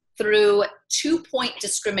 is through 2-point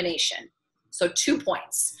discrimination. So 2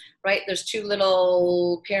 points, right? There's 2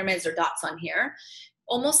 little pyramids or dots on here,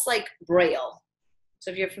 almost like Braille.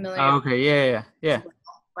 So if you're familiar, Oh, okay. Yeah. Yeah.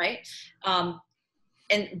 right?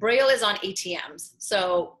 And Braille is on ATMs.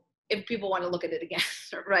 So if people want to look at it again,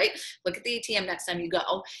 right? Look at the ATM next time you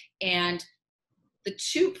go. And the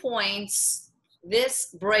 2 points,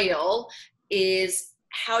 this Braille is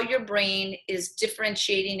how your brain is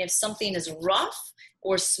differentiating if something is rough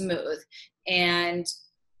or smooth. And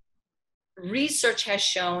research has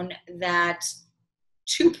shown that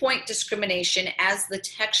 2-point discrimination as the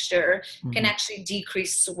texture can Mm-hmm. actually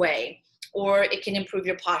decrease sway, or it can improve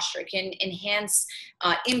your posture. It can enhance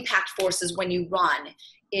impact forces when you run.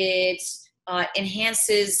 It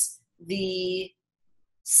enhances the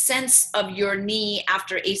sense of your knee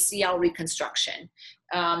after ACL reconstruction.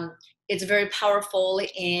 It's very powerful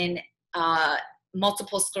in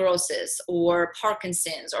multiple sclerosis or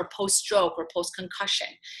Parkinson's or post-stroke or post-concussion.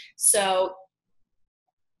 So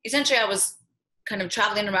essentially I was kind of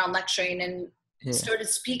traveling around lecturing and started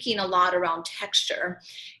speaking a lot around texture,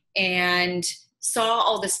 and saw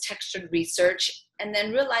all this textured research, and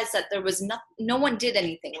then realized that there was no one did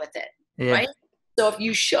anything with it, Yeah. right? So if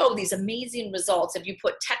you show these amazing results, if you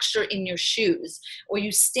put texture in your shoes, or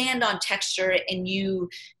you stand on texture and you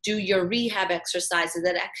do your rehab exercises,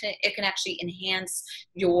 that it can actually enhance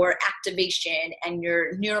your activation and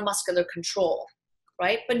your neuromuscular control,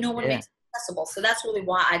 right? But no one makes it accessible. So that's really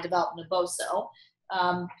why I developed Naboso.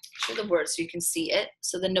 Show the word so you can see it.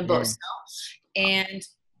 So the Naboso. And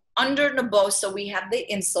under Naboso, we have the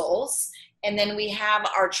insoles, and then we have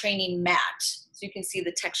our training mat. So you can see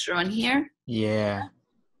the texture on here. Yeah.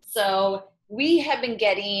 So we have been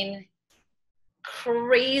getting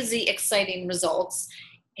crazy exciting results,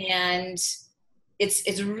 and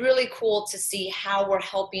it's really cool to see how we're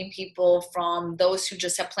helping people, from those who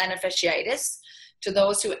just have plantar fasciitis to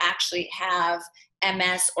those who actually have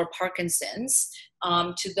MS or Parkinson's,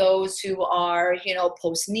 to those who are,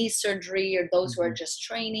 post knee surgery, or those who are just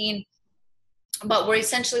training. But we're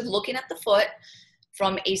essentially looking at the foot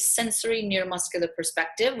from a sensory neuromuscular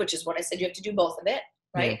perspective, which is what I said, you have to do both of it,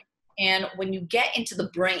 right? Yeah. And when you get into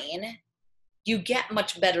the brain, you get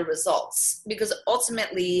much better results, because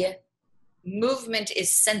ultimately movement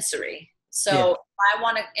is sensory. So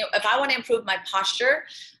if I want to improve my posture,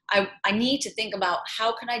 I need to think about,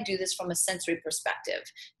 how can I do this from a sensory perspective?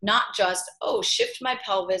 Not just, shift my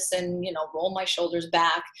pelvis and, roll my shoulders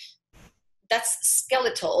back. That's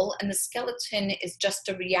skeletal, and the skeleton is just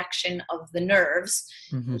a reaction of the nerves,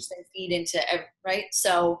 which then feed into, right?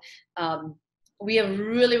 So we have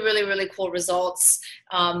really, really, really cool results.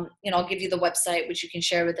 I'll give you the website, which you can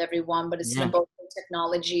share with everyone, but it's Naboso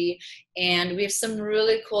technology. And we have some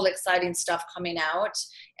really cool, exciting stuff coming out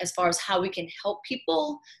as far as how we can help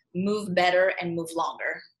people move better and move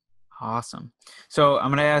longer. Awesome. So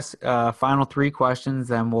I'm going to ask final 3 questions,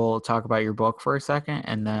 then we'll talk about your book for a second,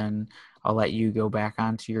 and then I'll let you go back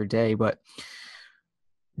onto your day. But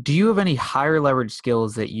do you have any higher leverage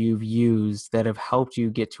skills that you've used that have helped you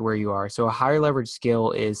get to where you are? So a higher leverage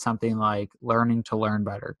skill is something like learning to learn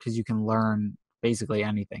better, because you can learn basically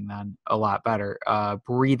anything then a lot better.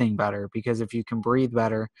 Breathing better, because if you can breathe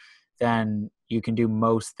better, then you can do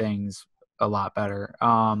most things a lot better.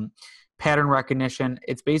 Pattern recognition,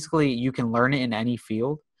 it's basically you can learn it in any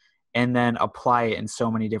field and then apply it in so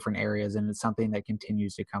many different areas, and it's something that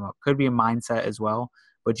continues to come up. Could be a mindset as well.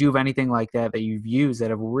 But do you have anything like that that you've used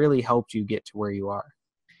that have really helped you get to where you are?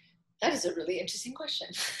 That is a really interesting question.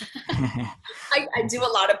 I do a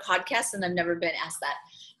lot of podcasts, and I've never been asked that.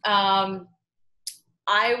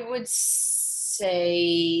 I would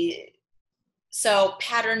say, so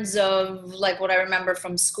patterns of like what I remember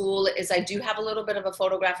from school is I do have a little bit of a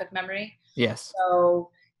photographic memory. Yes. So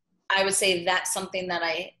I would say that's something that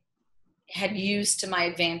I had used to my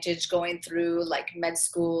advantage going through like med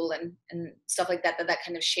school and stuff like that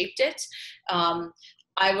kind of shaped it.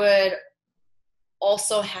 I would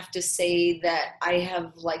also have to say that I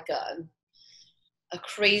have like a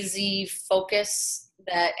crazy focus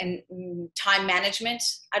and time management.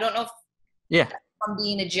 I don't know if from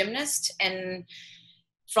being a gymnast, and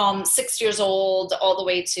from 6 years old all the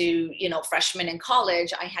way to, freshman in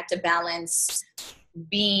college, I had to balance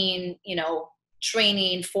being,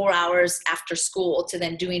 training 4 hours after school to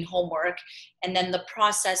then doing homework. And then the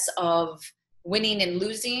process of winning and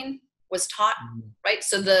losing was taught, right?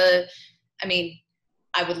 So I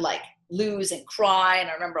would like lose and cry. And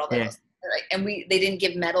I remember all that. Right? And they didn't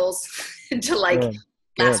give medals until like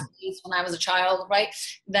last week when I was a child, right?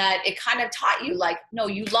 That it kind of taught you like, no,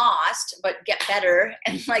 you lost, but get better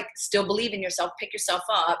and like still believe in yourself, pick yourself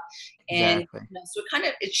up. And so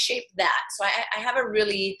it shaped that. So I have a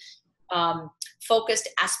really focused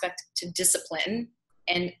aspect to discipline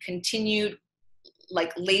and continued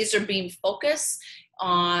like laser beam focus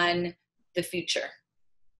on the future.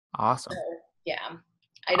 Awesome. So,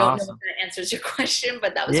 I don't know if that answers your question,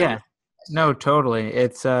 but that was no, totally.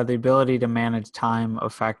 It's the ability to manage time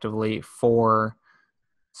effectively for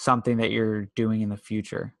something that you're doing in the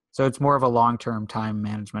future. So it's more of a long-term time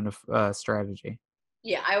management of strategy.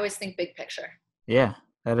 Yeah, I always think big picture. Yeah,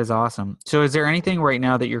 that is awesome. So is there anything right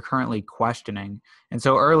now that you're currently questioning? And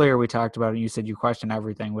so earlier we talked about it, you said you question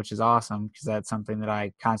everything, which is awesome because that's something that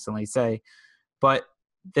I constantly say. But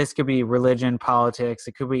this could be religion, politics.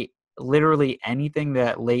 It could be literally anything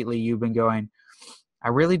that lately you've been going, I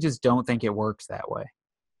really just don't think it works that way.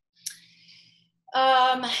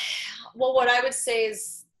 Well, what I would say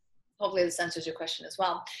is, hopefully this answers your question as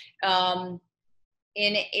well.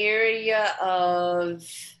 In an area of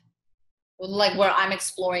like where I'm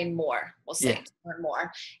exploring more, we'll say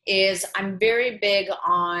more, is I'm very big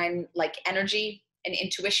on like energy and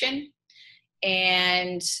intuition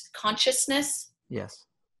and consciousness. Yes.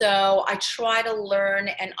 So I try to learn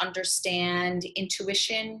and understand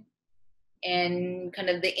intuition and kind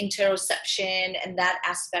of the interoception and that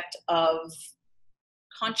aspect of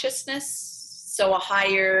consciousness. So a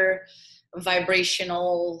higher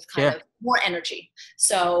vibrational kind of more energy.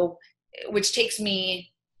 So, which takes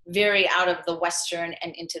me very out of the Western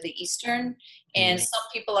and into the Eastern. And some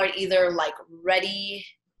people are either like ready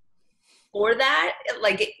for that,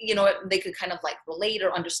 like, you know, they could kind of like relate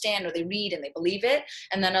or understand, or they read and they believe it.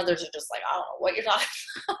 And then others are just like, I don't know what you're talking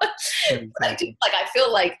about. Exactly. I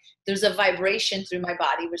feel like there's a vibration through my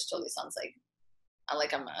body, which totally sounds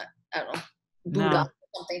like I'm a, I don't know, Buddha No. or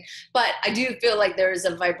something. But I do feel like there is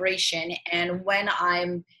a vibration. And when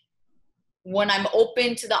I'm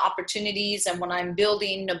open to the opportunities and when I'm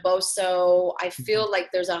building Naboso, I feel like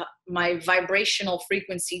my vibrational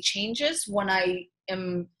frequency changes when I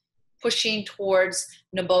am pushing towards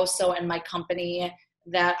Naboso and my company,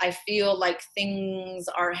 that I feel like things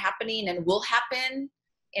are happening and will happen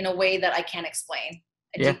in a way that I can't explain.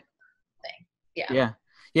 A Yeah. deep thing. Yeah. Yeah.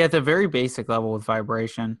 Yeah. At the very basic level with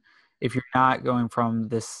vibration, if you're not going from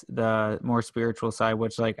the more spiritual side,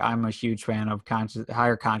 which like I'm a huge fan of,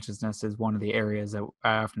 higher consciousness is one of the areas that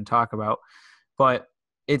I often talk about. But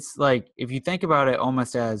it's like, if you think about it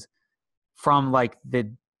almost as from like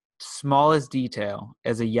the smallest detail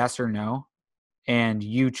as a yes or no, and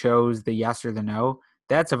you chose the yes or the no,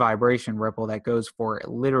 that's a vibration ripple that goes for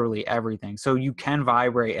literally everything. So you can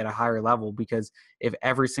vibrate at a higher level, because if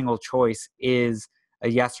every single choice is a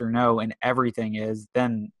yes or no and everything is,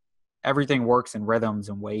 then everything works in rhythms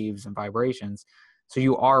and waves and vibrations. So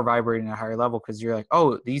you are vibrating at a higher level, because you're like,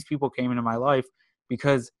 oh, these people came into my life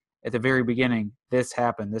because at the very beginning, this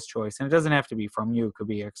happened, this choice. And it doesn't have to be from you. It could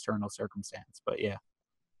be external circumstance. But yeah.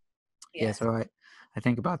 Yeah, Yes. so I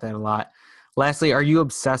think about that a lot. Lastly, are you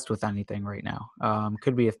obsessed with anything right now?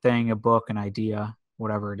 Could be a thing, a book, an idea,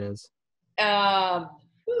 whatever it is. Again,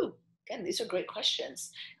 these are great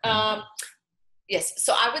questions. Yeah. Yes.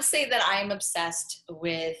 So I would say that I am obsessed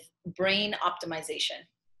with brain optimization.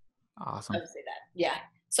 I Awesome. would say that. Yeah.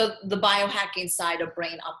 So the biohacking side of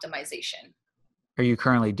brain optimization. Are you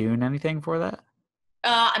currently doing anything for that?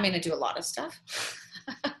 I mean, I do a lot of stuff.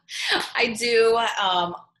 I do.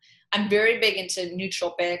 I'm very big into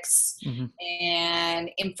nootropics Mm-hmm. and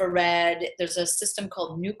infrared. There's a system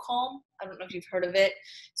called Nucalm. I don't know if you've heard of it.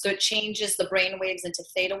 So it changes the brain waves into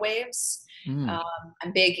theta waves. Mm.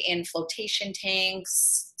 I'm big in flotation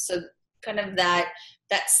tanks. So kind of that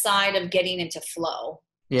side of getting into flow.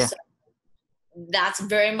 Yeah. So that's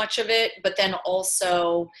very much of it. But then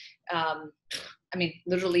also, I mean,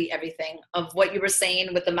 literally everything of what you were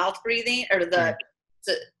saying with the mouth breathing or the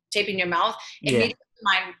taping your mouth. Yeah. Immediately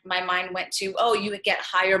my mind went to, oh, you would get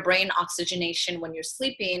higher brain oxygenation when you're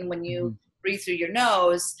sleeping, when you Mm-hmm. breathe through your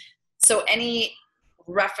nose. So any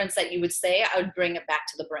reference that you would say, I would bring it back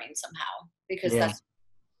to the brain somehow, because Yeah. that's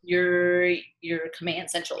your command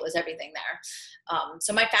central is everything there.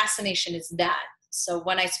 So my fascination is that. So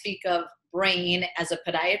when I speak of brain as a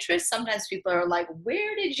podiatrist, sometimes people are like,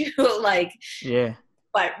 where did you like, Yeah.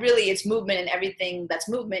 but really it's movement, and everything that's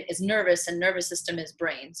movement is nervous, and nervous system is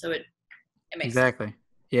brain. So it makes sense. Exactly.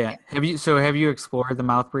 Yeah. Yeah. Have you explored the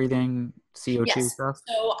mouth breathing CO2 Yes. stuff?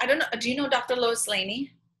 So I don't know. Do you know Dr. Lois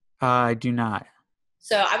Laney? I do not.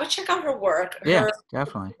 So I would check out her work. Yeah, Her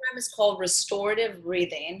definitely. program is called Restorative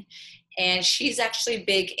Breathing, and she's actually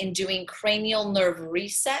big in doing cranial nerve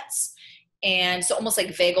resets, and so almost like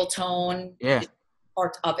vagal tone Yeah. is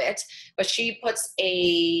part of it. But she puts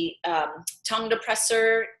a tongue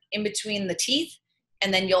depressor in between the teeth,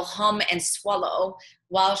 and then you'll hum and swallow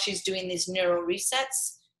while she's doing these neural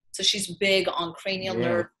resets. So she's big on cranial Yeah.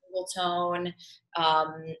 nerve, vagal tone,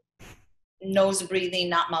 um, nose breathing,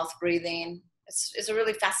 not mouth breathing. It's a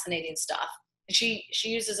really fascinating stuff. And she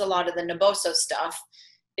uses a lot of the Naboso stuff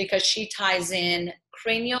because she ties in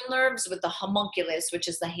cranial nerves with the homunculus, which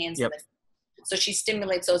is the hands and Yep. the feet. So she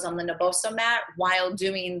stimulates those on the Naboso mat while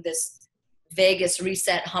doing this vagus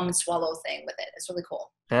reset hum and swallow thing with it. It's really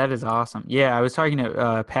cool. That is awesome. Yeah, I was talking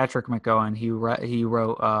to Patrick McGowan. He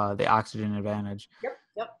wrote The Oxygen Advantage. Yep.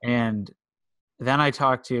 Yep. And then I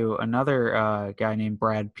talked to another guy named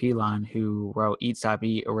Brad Pilon, who wrote Eat Stop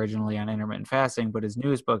Eat originally on intermittent fasting, but his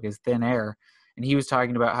newest book is Thin Air. And he was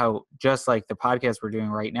talking about how, just like the podcast we're doing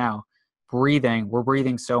right now, we're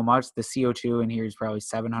breathing so much. The CO2 in here is probably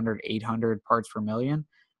 700, 800 parts per million,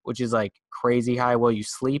 which is like crazy high. While you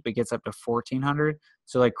sleep, it gets up to 1400.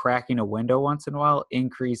 So like cracking a window once in a while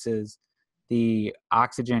increases the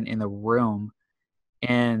oxygen in the room.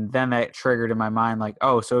 And then that triggered in my mind, like,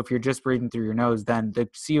 oh, so if you're just breathing through your nose, then the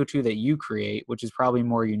CO2 that you create, which is probably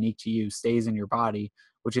more unique to you, stays in your body,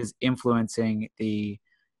 which is influencing the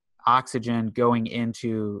oxygen going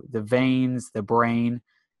into the veins, the brain.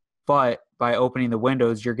 But by opening the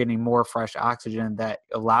windows, you're getting more fresh oxygen that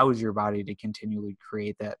allows your body to continually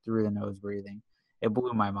create that through the nose breathing. It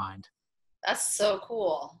blew my mind. That's so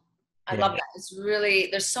cool. I Yeah. love that. It's really,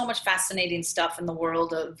 there's so much fascinating stuff in the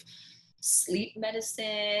world of sleep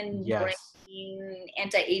medicine, Yes. brain,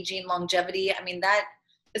 anti-aging, longevity. I mean, that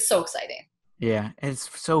It's so exciting. Yeah, it's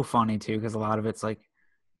so funny too because a lot of it's like,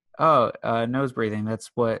 nose breathing.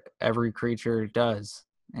 That's what every creature does,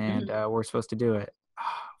 and Mhm. we're supposed to do it.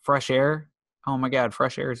 Fresh air. Oh my God,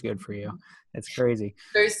 fresh air is good for you. It's crazy.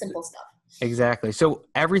 Very simple stuff. Exactly. So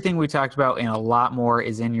everything we talked about and a lot more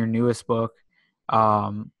is in your newest book.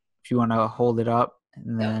 If you want to hold it up,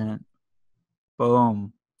 and Yep. then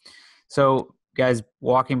boom. So, guys,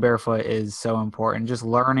 walking barefoot is so important. Just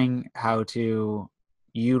learning how to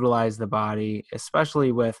utilize the body,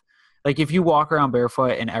 especially with, like, if you walk around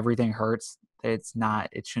barefoot and everything hurts, it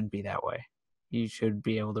shouldn't be that way. You should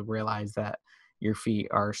be able to realize that your feet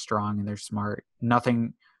are strong and they're smart.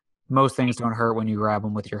 Most things don't hurt when you grab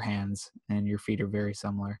them with your hands, and your feet are very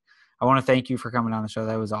similar. I want to thank you for coming on the show.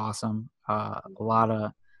 That was awesome. A lot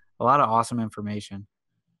of awesome information.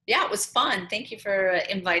 Yeah, it was fun. Thank you for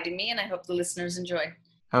inviting me, and I hope the listeners enjoyed.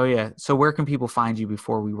 Oh yeah. So where can people find you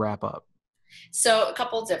before we wrap up? So a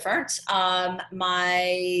couple different.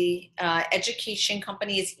 My education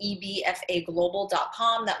company is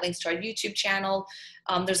ebfaglobal.com. That links to our YouTube channel.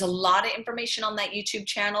 There's a lot of information on that YouTube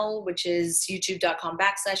channel, which is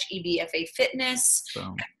youtube.com/ebfa fitness.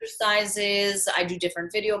 Boom. Exercises. I do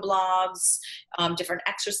different video blogs, different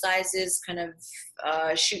exercises, kind of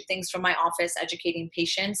shoot things from my office, educating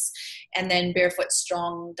patients. And then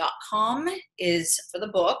barefootstrong.com is for the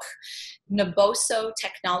book.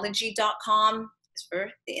 Nabosotechnology.com is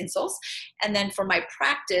for the insoles. And then for my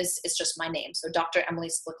practice, it's just my name. So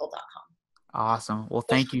DrEmilySplichal.com. Awesome. Well, Social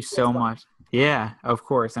thank you media as so well. much. Yeah, of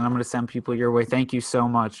course. And I'm going to send people your way. Thank you so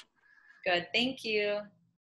much. Good. Thank you.